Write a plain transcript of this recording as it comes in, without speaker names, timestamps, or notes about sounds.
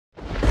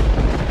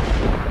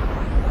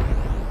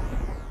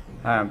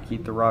Hi, I'm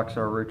Keith the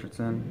Rockstar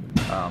Richardson.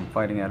 I'm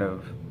fighting out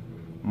of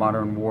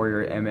Modern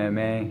Warrior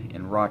MMA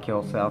in Rock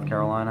Hill, South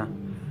Carolina.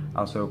 I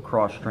also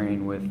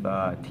cross-train with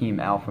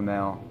Team Alpha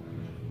Male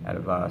out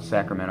of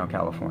Sacramento,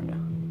 California.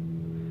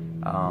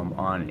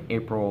 On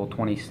April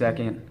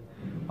 22nd,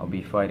 I'll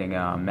be fighting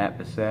Matt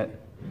Bassette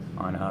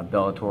on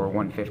Bellator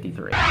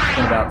 153. It's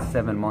been about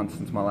 7 months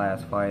since my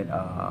last fight.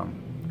 I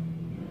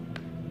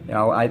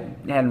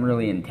hadn't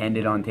really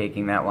intended on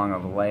taking that long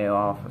of a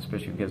layoff,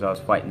 especially because I was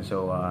fighting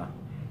so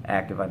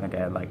active. I think I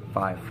had like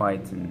 5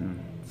 fights in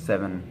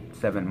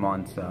seven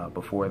months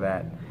before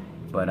that,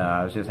 but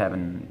I was just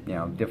having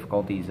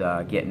difficulties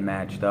getting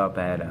matched up.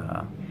 I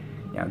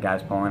had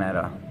guys pulling out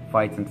of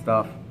fights and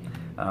stuff.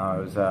 It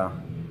was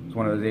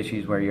one of those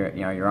issues where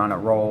you're on a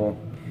roll,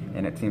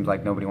 and it seems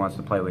like nobody wants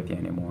to play with you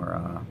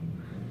anymore.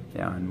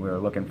 And we were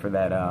looking for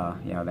that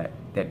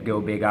that go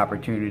big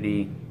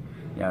opportunity,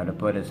 to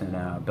put us in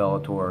a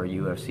Bellator or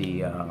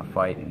UFC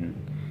fight, and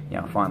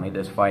finally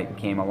this fight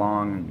came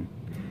along. And,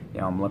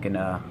 I'm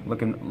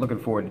looking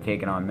forward to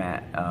taking on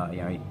Matt.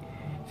 He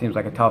seems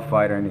like a tough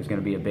fighter, and he's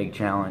going to be a big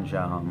challenge. So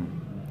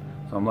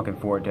I'm looking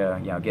forward to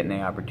getting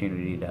the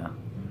opportunity to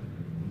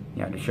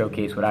to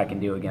showcase what I can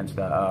do against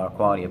a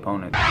quality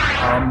opponent.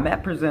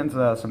 Matt presents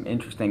some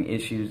interesting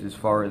issues as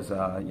far as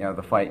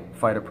the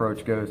fight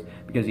approach goes,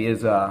 because he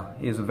is a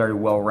very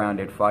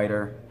well-rounded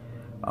fighter.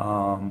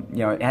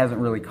 It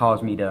hasn't really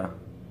caused me to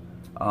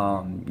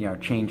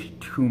change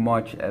too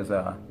much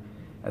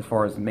as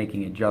far as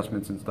making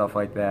adjustments and stuff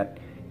like that.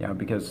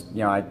 Because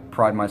I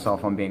pride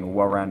myself on being a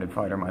well-rounded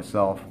fighter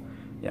myself.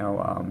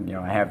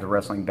 I have the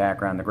wrestling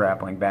background, the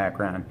grappling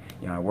background.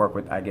 I work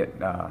with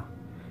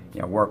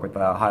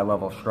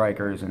high-level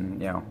strikers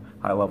and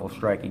high-level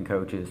striking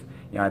coaches.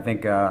 I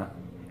think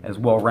as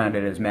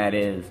well-rounded as Matt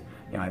is,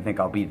 I think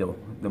I'll be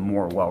the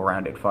more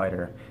well-rounded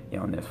fighter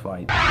in this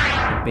fight.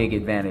 The big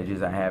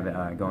advantages I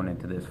have going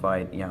into this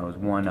fight, is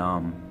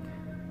one,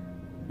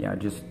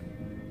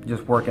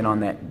 just working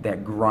on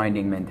that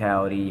grinding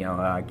mentality.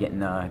 Getting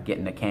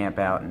the camp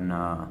out and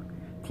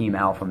Team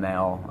Alpha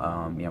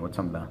Male, with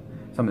some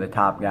of the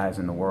top guys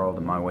in the world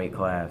in my weight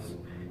class.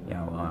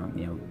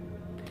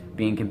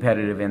 Being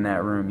competitive in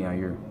that room,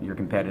 you're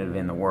competitive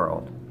in the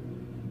world.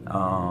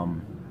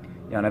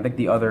 And I think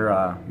the other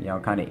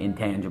kind of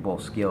intangible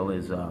skill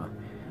is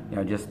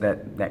just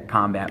that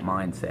combat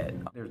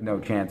mindset. There's no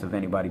chance of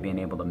anybody being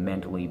able to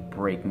mentally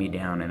break me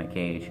down in a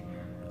cage.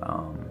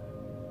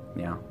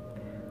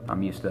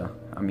 I'm used to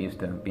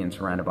being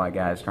surrounded by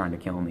guys trying to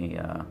kill me.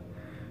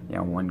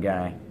 One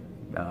guy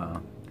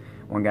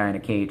in a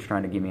cage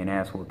trying to give me an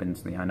ass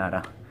whooping's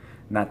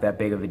not that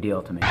big of a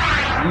deal to me.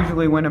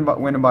 Usually winning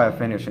by a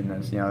finish in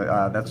this.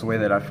 That's the way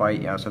that I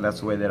fight. So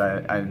that's the way that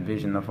I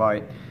envision the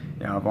fight.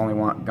 I've only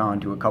gone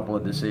to a couple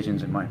of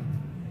decisions in my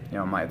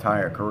my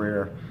entire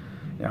career.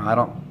 I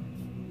don't.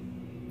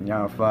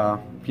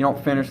 If you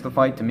don't finish the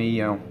fight, to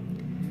me,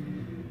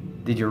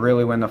 did you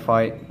really win the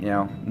fight?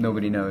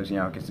 Nobody knows.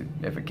 Because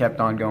if it kept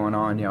on going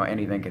on,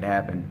 anything could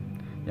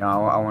happen.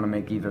 I want to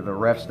make either the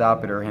ref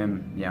stop it or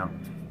him,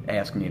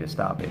 ask me to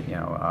stop it.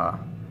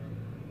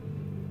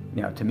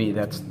 To me,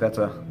 that's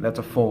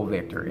a full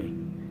victory.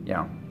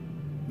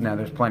 Now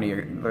there's plenty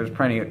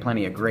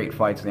of great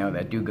fights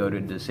that do go to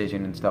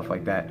decision and stuff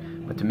like that.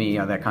 But to me,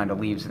 that kind of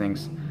leaves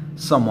things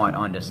somewhat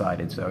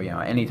undecided. So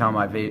anytime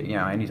I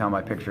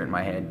picture it in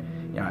my head,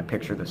 I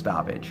picture the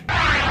stoppage.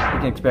 You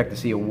can expect to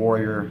see a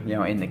warrior,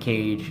 in the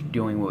cage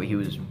doing what he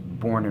was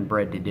born and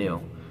bred to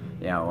do.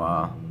 They're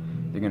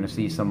going to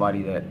see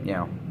somebody that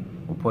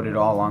will put it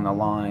all on the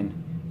line.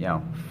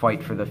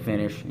 Fight for the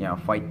finish.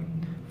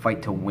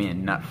 Fight to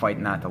win, not fight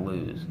not to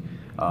lose.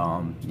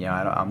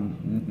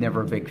 I'm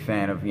never a big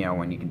fan of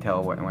when you can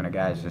tell when a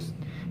guy's just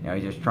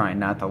he's just trying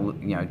not to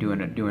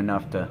do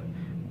enough to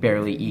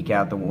barely eke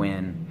out the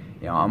win.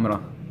 I'm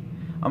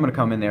gonna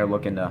come in there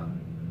looking to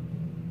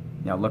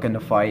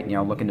fight.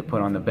 Looking to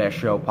put on the best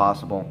show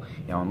possible.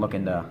 And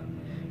looking to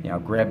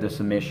grab the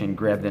submission,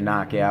 grab the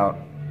knockout.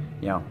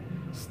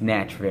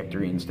 Snatch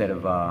victory instead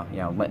of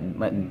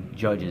letting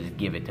judges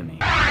give it to me.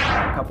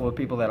 A couple of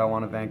people that I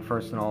want to thank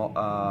first of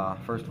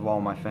all,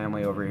 my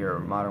family over here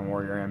at Modern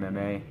Warrior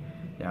MMA.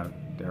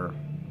 They're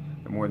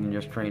more than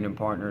just training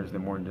partners. They're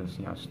more than just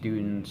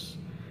students,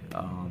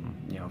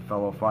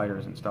 fellow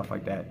fighters and stuff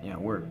like that.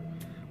 We're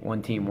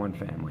one team, one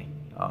family.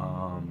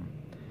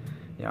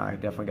 I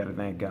definitely got to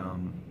thank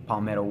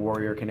Palmetto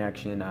Warrior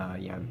Connection.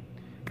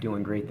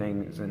 Doing great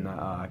things in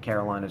the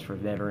Carolinas for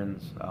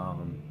veterans.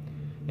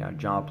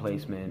 Job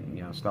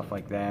placement, stuff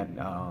like that.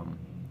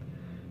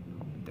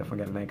 Definitely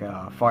got to thank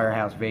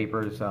Firehouse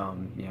Vapors,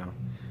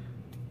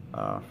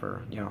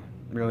 for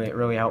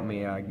really helped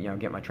me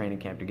get my training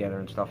camp together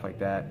and stuff like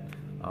that.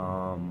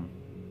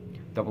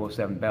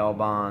 007 Bail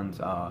Bonds,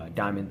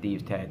 Diamond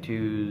Thieves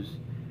Tattoos,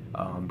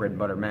 Bread and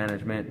Butter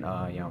Management.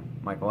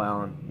 Michael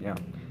Allen.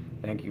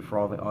 Thank you for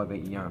all the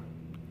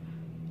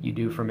you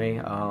do for me.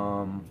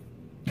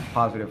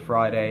 Positive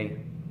Friday,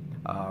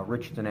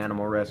 Richardson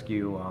Animal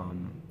Rescue.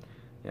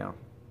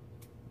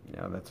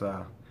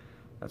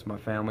 That's my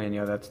family,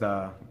 and that's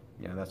the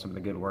you know, that's some of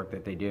the good work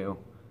that they do.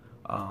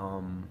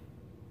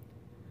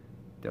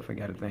 Definitely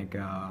got to thank you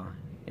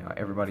know,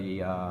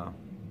 everybody, all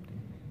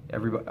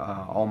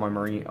my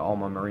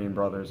Marine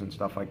brothers and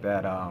stuff like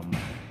that.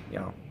 You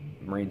know,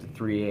 Marines at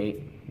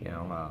 3-8, you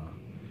know,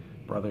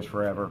 brothers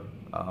forever,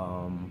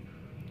 and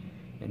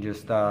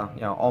just you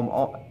know,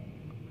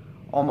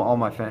 all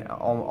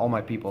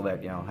my people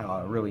that, you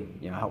know, really,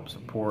 you know, help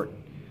support,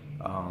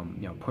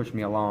 you know, push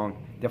me along.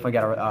 Definitely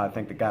got to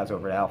thank the guys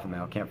over at Alpha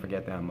Male. Can't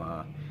forget them.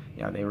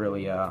 You know, they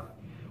really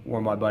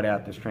wore my butt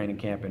out this training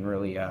camp and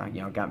really,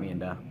 you know, got me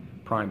into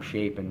prime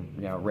shape and,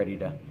 you know, ready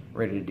to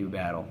do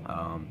battle.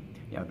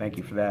 You know, thank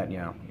you for that. You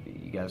know,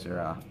 you guys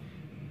are,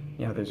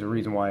 you know, there's a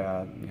reason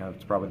why, you know,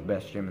 it's probably the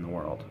best gym in the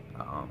world.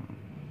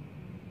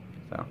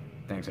 So,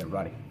 thanks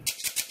everybody.